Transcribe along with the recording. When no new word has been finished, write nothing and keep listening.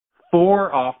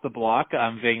For Off the Block,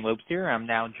 I'm Zane Lopes here. I'm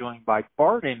now joined by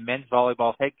Barton men's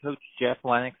volleyball head coach Jeff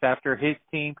Lennox after his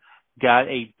team got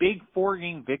a big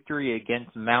 4-game victory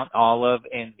against Mount Olive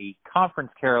in the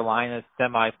ConfCarolinas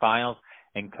semifinals.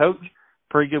 And coach,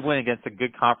 pretty good win against a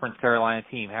good Carolina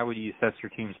team. How would you assess your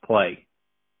team's play?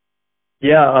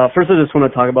 Yeah, first I just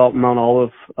want to talk about Mount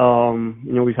Olive.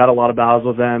 We've had a lot of battles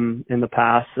with them in the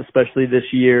past, especially this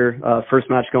year. First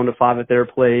match going to 5 at their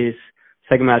place,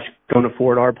 second match going to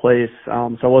 4 at our place.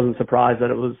 So I wasn't surprised that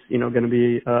it was, going to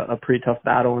be a pretty tough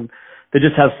battle. And they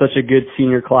just have such a good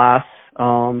senior class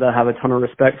that I have a ton of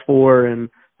respect for and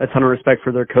a ton of respect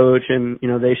for their coach. And,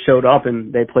 they showed up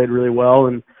and they played really well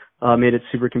and made it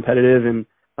super competitive. And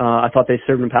I thought they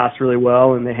served and passed really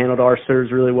well and they handled our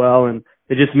serves really well. And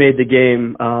it just made the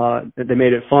game, they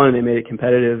made it fun and they made it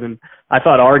competitive. And I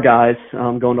thought our guys,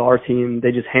 going to our team,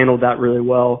 they just handled that really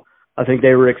well. I think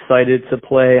they were excited to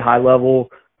play high level.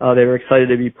 They were excited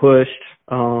to be pushed.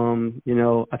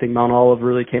 I think Mount Olive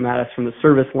really came at us from the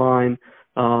service line.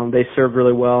 They served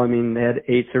really well. I mean, they had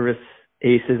 8 service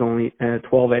aces, only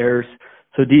 12 errors.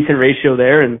 So decent ratio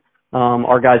there. And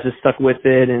our guys just stuck with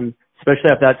it. And especially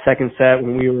after that second set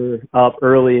when we were up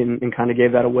early and kind of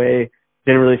gave that away,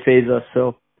 didn't really faze us.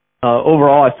 So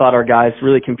overall, I thought our guys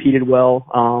really competed well.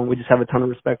 We just have a ton of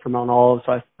respect for Mount Olive.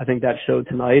 So I think that showed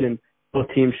tonight. And both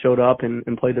teams showed up and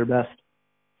played their best.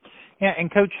 Yeah,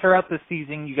 and Coach, throughout the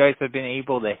season, you guys have been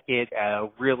able to hit a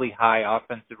really high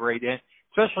offensive rate, and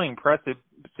especially impressive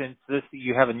since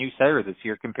you have a new setter this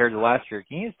year compared to last year.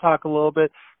 Can you just talk a little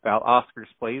bit about Oscar's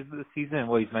plays this season and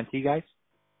what he's meant to you guys?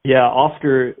 Yeah,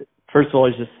 Oscar, first of all,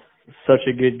 is just such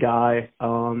a good guy.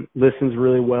 Listens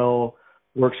really well,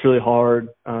 works really hard,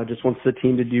 just wants the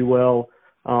team to do well.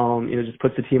 Just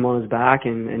puts the team on his back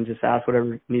and just asks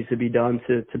whatever needs to be done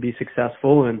to be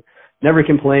successful and never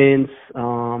complains.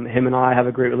 Him and I have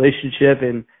a great relationship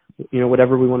and,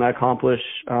 whatever we want to accomplish,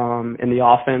 in the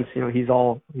offense, he's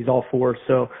all for.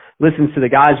 So listens to the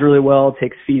guys really well,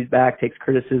 takes feedback, takes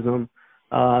criticism.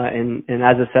 And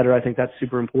as a setter, I think that's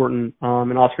super important.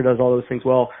 And Oscar does all those things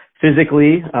well.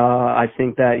 Physically, I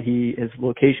think that his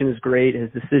location is great.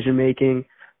 His decision making,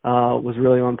 was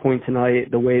really on point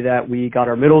tonight. The way that we got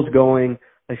our middles going,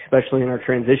 especially in our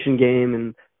transition game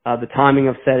and the timing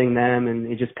of setting them, and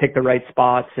he just picked the right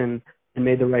spots and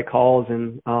made the right calls.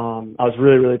 And I was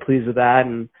really, really pleased with that.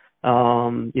 And,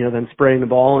 then spreading the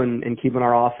ball and keeping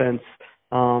our offense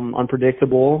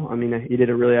unpredictable. I mean, he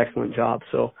did a really excellent job.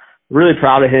 So really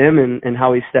proud of him and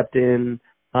how he stepped in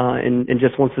and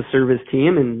just wants to serve his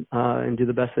team and do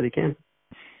the best that he can.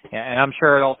 Yeah, and I'm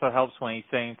sure it also helps when he's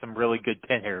saying some really good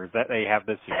pin hitters that they have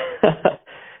this year.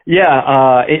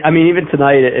 Yeah, even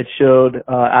tonight it showed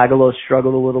Agalos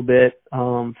struggled a little bit,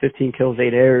 15 kills,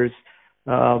 8 errors.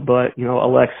 But,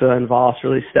 Alexa and Voss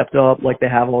really stepped up like they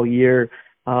have all year,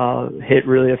 hit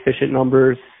really efficient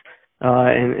numbers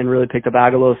and really picked up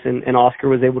Agalos. And Oscar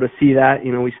was able to see that.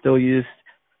 We still used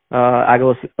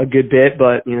Agalos a good bit,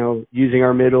 but, using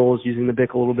our middles, using the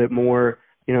BIC a little bit more,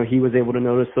 he was able to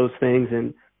notice those things.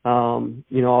 And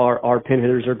our pin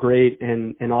hitters are great,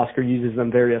 and Oscar uses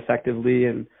them very effectively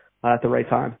and at the right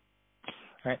time.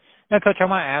 All right. Now, Coach, I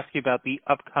want to ask you about the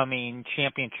upcoming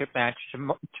championship match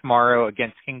tomorrow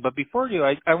against King. But before you,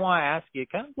 I want to ask you,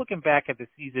 kind of looking back at the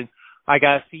season, I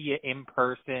got to see you in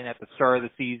person at the start of the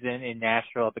season in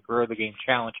Nashville at the Grow the Game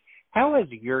Challenge. How has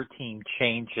your team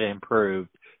changed and improved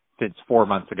since 4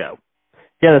 months ago?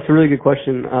 Yeah, that's a really good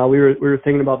question. We were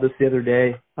thinking about this the other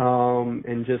day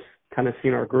and just kind of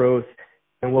seeing our growth.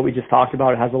 And what we just talked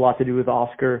about, it has a lot to do with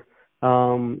Oscar. We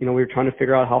were trying to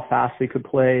figure out how fast we could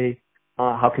play,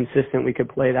 how consistent we could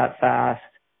play that fast,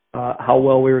 how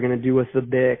well we were going to do with the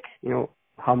BIC,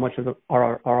 how much of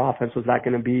our offense was that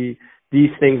going to be.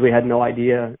 These things we had no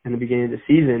idea in the beginning of the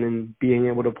season, and being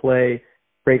able to play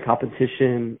great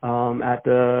competition at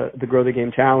the Grow the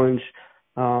Game Challenge,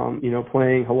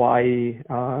 playing Hawaii,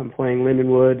 playing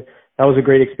Lindenwood. That was a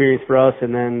great experience for us.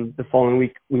 And then the following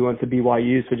week we went to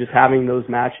BYU. So just having those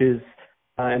matches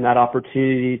and that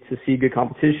opportunity to see good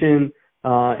competition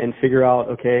and figure out,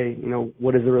 okay,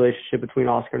 what is the relationship between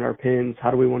Oscar and our pins?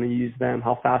 How do we want to use them?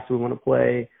 How fast do we want to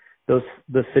play the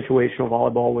situational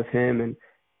volleyball with him? And,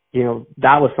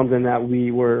 that was something that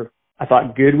we were, I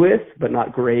thought, good with, but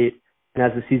not great. And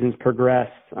as the season's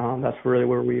progressed, that's really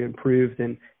where we improved.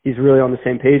 And he's really on the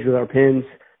same page with our pins.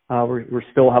 We're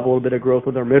still have a little bit of growth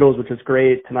with our middles, which is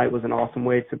great. Tonight was an awesome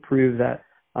way to prove that,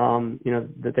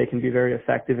 that they can be very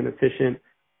effective and efficient.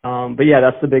 But yeah,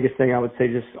 that's the biggest thing I would say,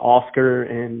 just Oscar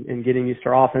and getting used to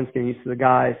our offense, getting used to the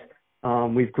guys.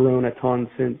 We've grown a ton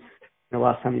since the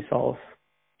last time you saw us.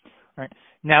 Right.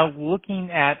 Now, looking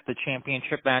at the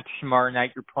championship match tomorrow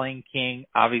night, you're playing King.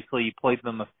 Obviously, you played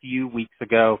them a few weeks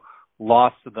ago,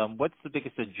 lost to them. What's the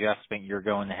biggest adjustment you're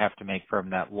going to have to make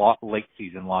from that late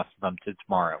season loss to them to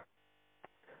tomorrow?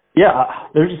 Yeah,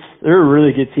 they're a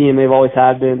really good team. They've always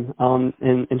had been.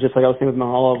 And just like I was saying with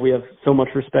Mahalo, we have so much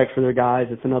respect for their guys.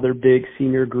 It's another big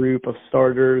senior group of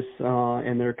starters,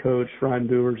 and their coach, Ryan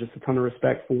Boer, just a ton of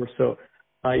respect for. So,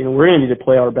 we're going to need to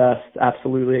play our best,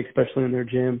 absolutely, especially in their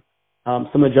gym.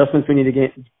 Some adjustments we need to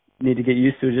get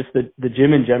used to is just the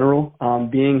gym in general.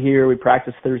 Being here, we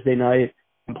practiced Thursday night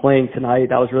and playing tonight.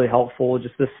 That was really helpful.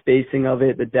 Just the spacing of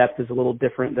it, the depth is a little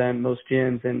different than most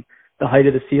gyms, and the height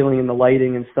of the ceiling and the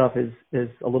lighting and stuff is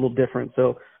a little different.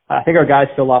 So I think our guys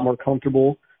feel a lot more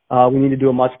comfortable. We need to do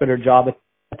a much better job at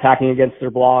attacking against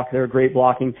their block. They're a great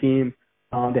blocking team.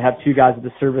 They have two guys at the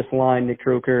service line, Nick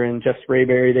Croker and Jeff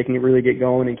Sprayberry. They can really get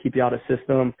going and keep you out of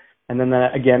system. And then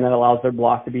that allows their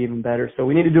block to be even better. So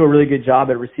we need to do a really good job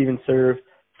at receive and serve,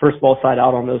 first ball side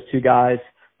out on those two guys,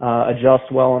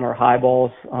 adjust well on our high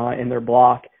balls in their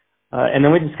block. And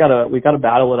then we gotta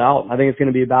battle it out. I think it's going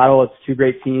to be a battle. It's two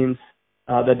great teams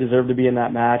that deserve to be in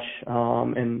that match.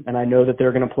 And I know that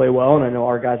they're going to play well, and I know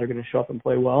our guys are going to show up and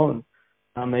play well,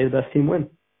 and may the best team win.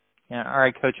 Yeah. All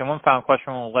right, Coach. And one final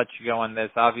question, we'll let you go on this.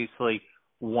 Obviously,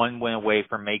 one win away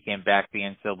from making it back to the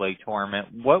NCAA tournament.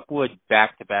 What would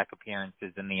back-to-back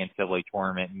appearances in the NCAA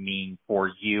tournament mean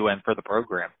for you and for the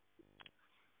program?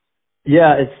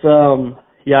 Yeah,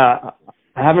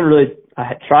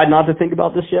 I tried not to think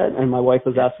about this yet, and my wife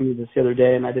was asking me this the other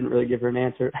day, and I didn't really give her an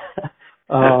answer,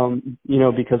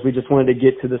 because we just wanted to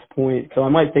get to this point. So I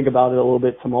might think about it a little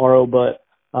bit tomorrow, but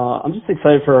I'm just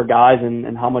excited for our guys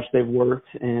and how much they've worked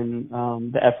and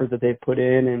the effort that they've put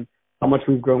in and how much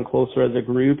we've grown closer as a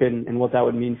group and what that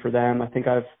would mean for them. I think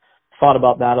I've thought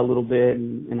about that a little bit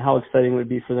and how exciting it would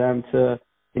be for them to,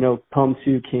 come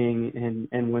to King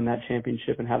and win that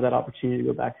championship and have that opportunity to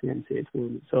go back to the NCAA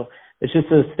tournament. So it's just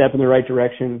a step in the right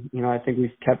direction. I think we've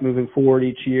kept moving forward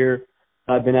each year.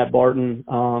 I've been at Barton,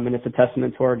 and it's a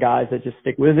testament to our guys that just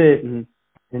stick with it and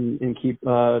keep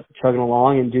chugging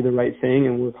along and do the right thing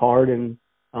and work hard, and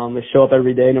they show up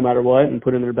every day no matter what and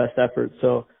put in their best effort.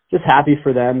 So just happy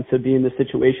for them to be in this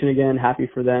situation again, happy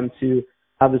for them to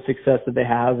have the success that they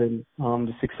have, and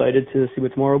just excited to see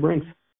what tomorrow brings.